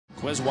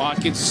Quez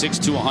Watkins,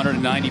 6'2",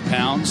 190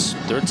 pounds.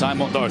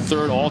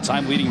 Third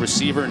all-time leading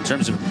receiver in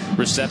terms of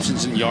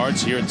receptions and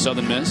yards here at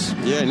Southern Miss.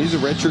 Yeah, and he's a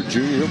redshirt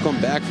junior. He'll come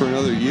back for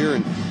another year.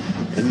 And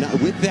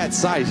with that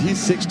size, he's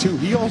 6'2".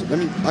 He also,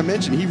 I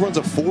mentioned he runs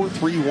a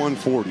 4.3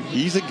 140.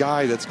 He's a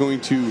guy that's going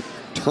to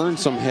turn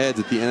some heads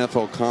at the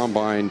NFL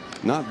Combine.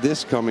 Not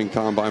this coming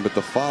Combine, but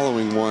the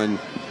following one.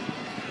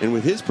 And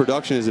with his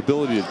production, his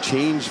ability to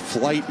change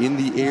flight in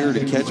the air,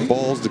 to catch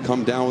balls, to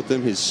come down with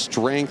them, his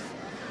strength,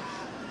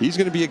 he's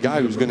going to be a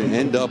guy who's going to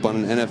end up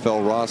on an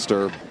NFL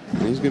roster.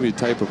 And he's going to be the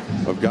type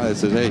of guy that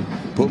says, hey,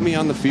 put me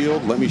on the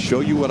field, let me show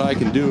you what I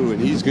can do.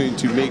 And he's going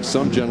to make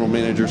some general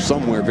manager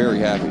somewhere very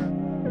happy.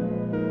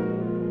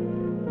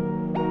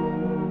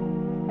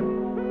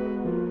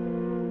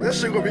 This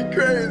shit gonna be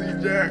crazy,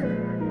 Jack.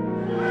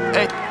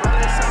 Hey.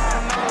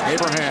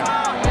 Abraham.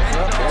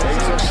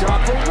 Takes a shot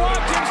for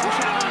Watkins.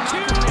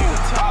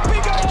 1-2. Up he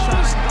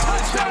goes.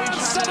 Touchdown,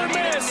 Southern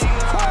Miss.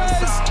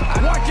 Quez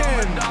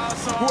Watkins.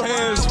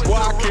 Quez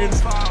Watkins.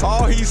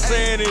 All he's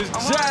saying is,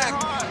 Jack,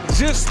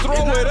 just throw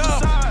it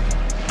up.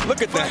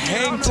 Look at the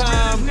hang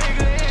time.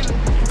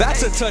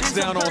 That's a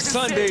touchdown on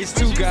Sundays,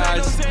 too,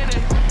 guys.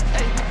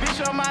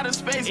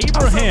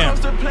 Abraham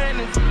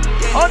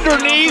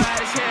underneath,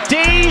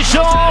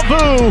 deja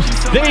vu.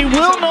 They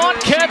will not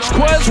catch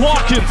Quez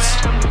Watkins.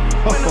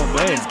 Oh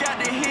man,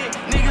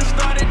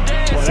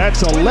 well,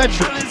 that's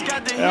electric.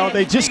 Now,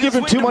 they just give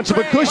him too much of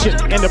a cushion,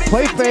 and the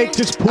play fake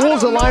just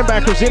pulls the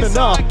linebackers in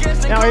enough.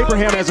 Now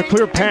Abraham has a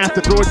clear path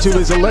to throw it to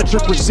his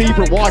electric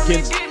receiver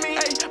Watkins.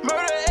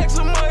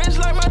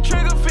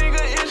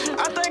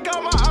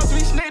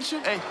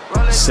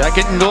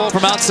 Second and goal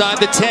from outside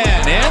the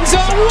 10. End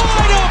zone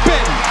wide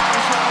open.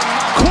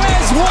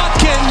 Quez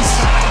Watkins,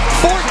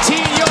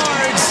 14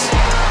 yards.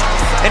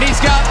 And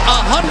he's got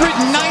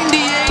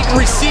 198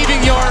 receiving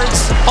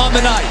yards on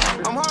the night.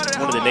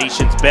 One of the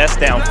nation's best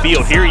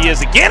downfield. Here he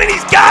is again, and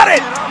he's got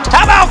it.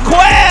 How about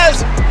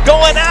Quez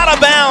going out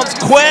of bounds?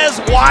 Quez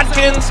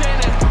Watkins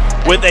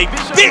with a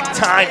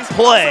big-time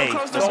play.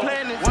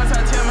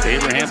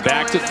 Abraham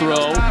back to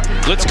throw.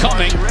 Blitz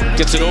coming.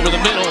 Gets it over the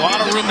middle. A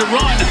lot of room to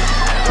run.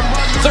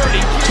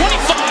 30,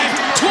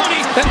 25, 20,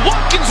 and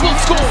Watkins will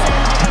score.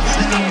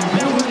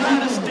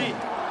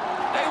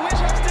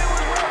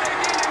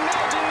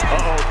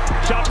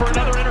 Shot for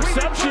another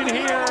interception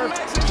here.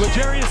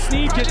 L'Jarius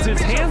Sneed gets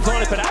his hands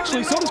on it, but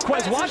actually so does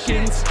Quez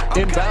Watkins.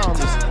 Inbounds.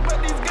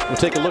 We'll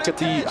take a look at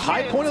the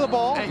high point of the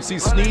ball. You see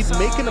Sneed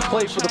making a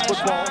play for the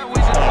football.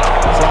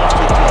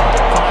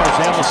 Fires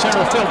down the center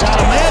of the field. Got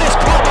a man. It's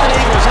caught by the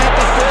Eagles at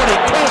the 40.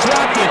 Quez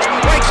Watkins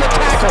breaks a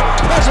tackle.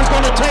 Quez is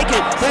going to take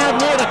it. They have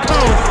more to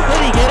come.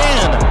 Did he get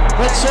in?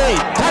 Let's see.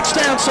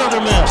 Touchdown,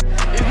 Southern Miss.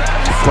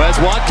 Quez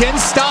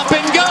Watkins, stop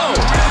and go.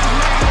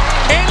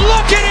 And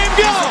look at him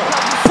go.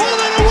 Pull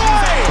it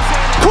away.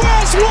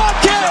 Quez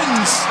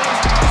Watkins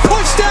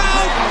pushed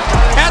out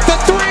at the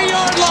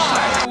 3-yard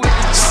line.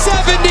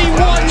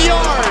 71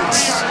 yards.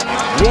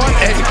 What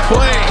a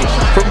play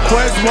from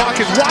Quez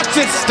Watkins. Watch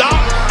it stop.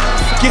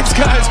 Gets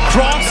guys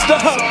crossed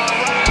up.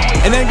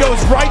 And then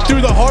goes right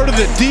through the heart of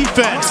the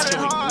defense.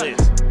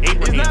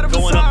 Abraham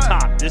going up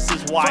top. This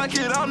is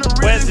Watkins.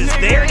 Quez is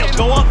there. He'll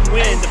go up and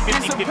win the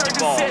 50-50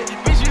 ball.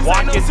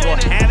 Watkins will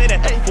have it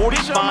at the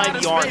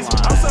 45-yard line.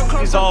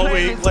 He's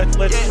always, let's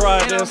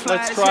try this,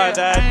 let's try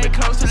that.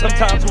 But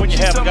sometimes when you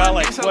have a guy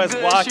like Quez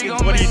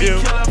Watkins, what do?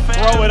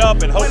 Throw it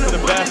up and hope for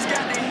the best.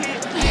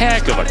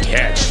 Heck of a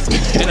catch.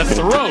 And a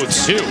throw,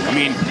 too. I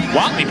mean,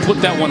 Watley put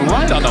that one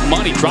right on the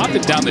money. Dropped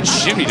it down the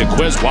chimney to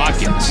Quez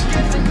Watkins.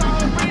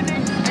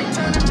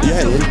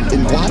 Yeah,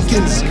 and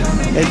Watkins,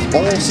 and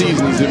all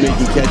season he's been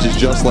making catches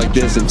just like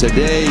this. And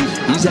today,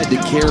 he's had to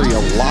carry a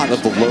lot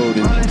of the load.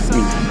 And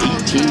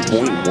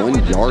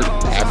 18.1 yard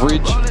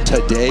average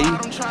today.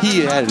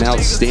 He had an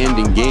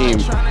outstanding game.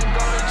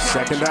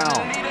 Second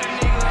down.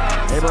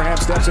 Abraham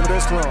steps into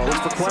this throw. Looks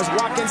for Quez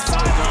Watkins.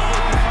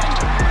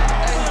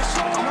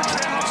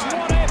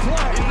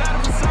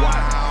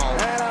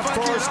 And a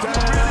first down.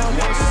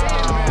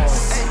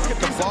 Look at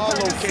the ball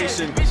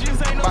location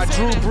by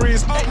Drew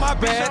Brees. Oh, my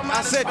bad.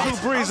 I said Drew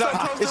Brees.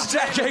 It's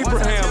Jack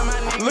Abraham.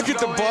 Look at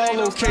the ball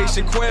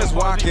location. Quez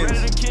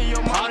Watkins.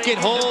 Pocket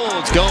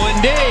holds,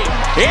 going deep.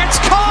 It's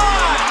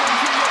caught!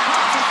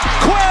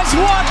 Quez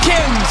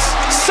Watkins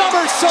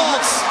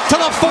somersaults to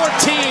the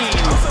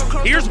 14.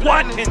 Here's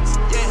Watkins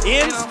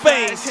in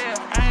space.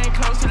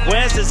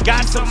 Quez has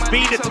got some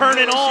speed to turn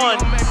it on.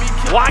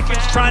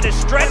 Watkins trying to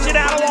stretch it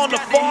out along the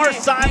far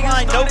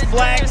sideline. No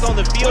flags on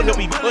the field. He'll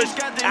be pushed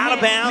out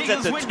of bounds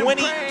at the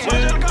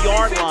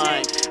 22-yard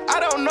line. I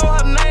don't know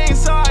her name,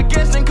 so I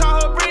guess and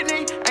call her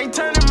Brittany. Ain't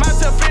turning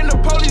myself in, the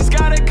police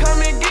gotta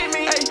come and get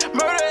me. Ay,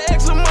 murder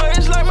eczema,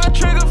 it's like my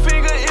trigger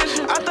finger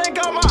issue. I think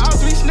all my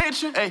ops be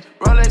snitching. Ay,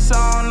 Rolex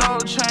on, no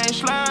chain,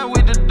 slime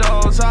with the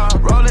doors off.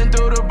 Rolling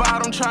through the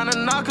bottom, trying to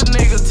knock a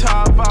nigga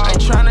top off.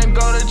 Ain't trying to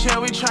go to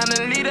jail, we trying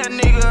to leave that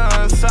nigga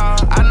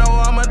unsolved. I know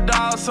I'm a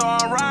dog, so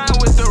I'm riding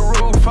with the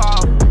roof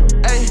off.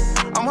 Ay,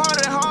 I'm hard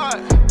at heart,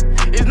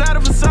 it's not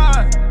a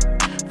facade.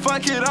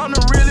 Fuck it, I'm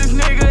the realest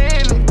nigga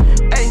in it.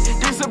 Ay,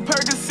 this this a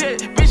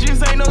Percocet,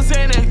 bitches ain't no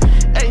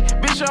Xanax. Hey,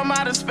 bitch, I'm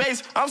out of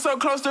space, I'm so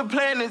close to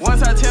planets.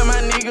 Once I tell my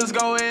niggas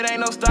go, it ain't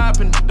no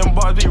stopping. Them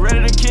boys be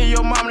ready to kill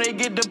your mama, they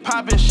get the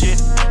poppin' shit.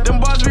 Them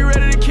boys be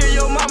ready to kill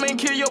your mama and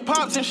kill your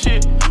pops and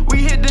shit. We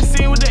hit the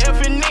scene with the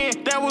F and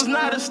N, that was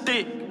not a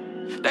stick.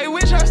 They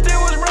wish I still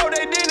was broke,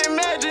 they didn't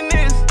imagine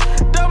this.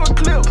 Double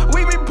clip,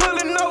 we be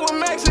pulling over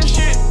Max and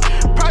shit.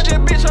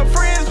 Project bitch, her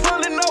friends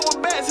pulling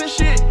over bats and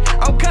shit.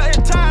 I'm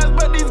cutting ties,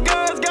 but these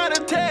guns got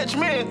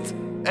attachments.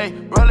 Hey,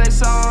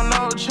 Rolex on,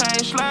 no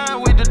chain,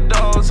 slime with the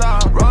doors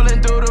off.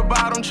 Rolling through the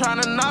bottom,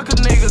 tryna knock a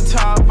nigga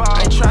top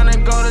off. Ain't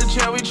tryna go to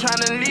jail, we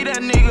tryna leave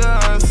that nigga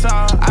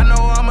unsolved. I know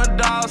I'm a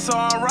dog, so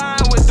I'm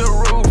riding with the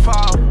roof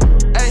off.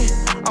 Hey,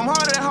 I'm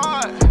hard at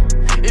heart,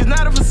 it's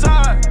not a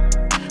facade.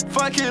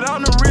 Fuck it,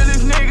 I'm the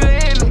realest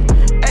nigga in them.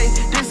 Hey,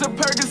 this a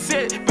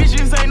Percocet,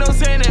 bitches ain't no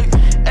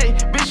Xanax. Hey,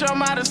 bitch,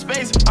 I'm out of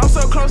space, I'm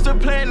so close to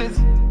planets.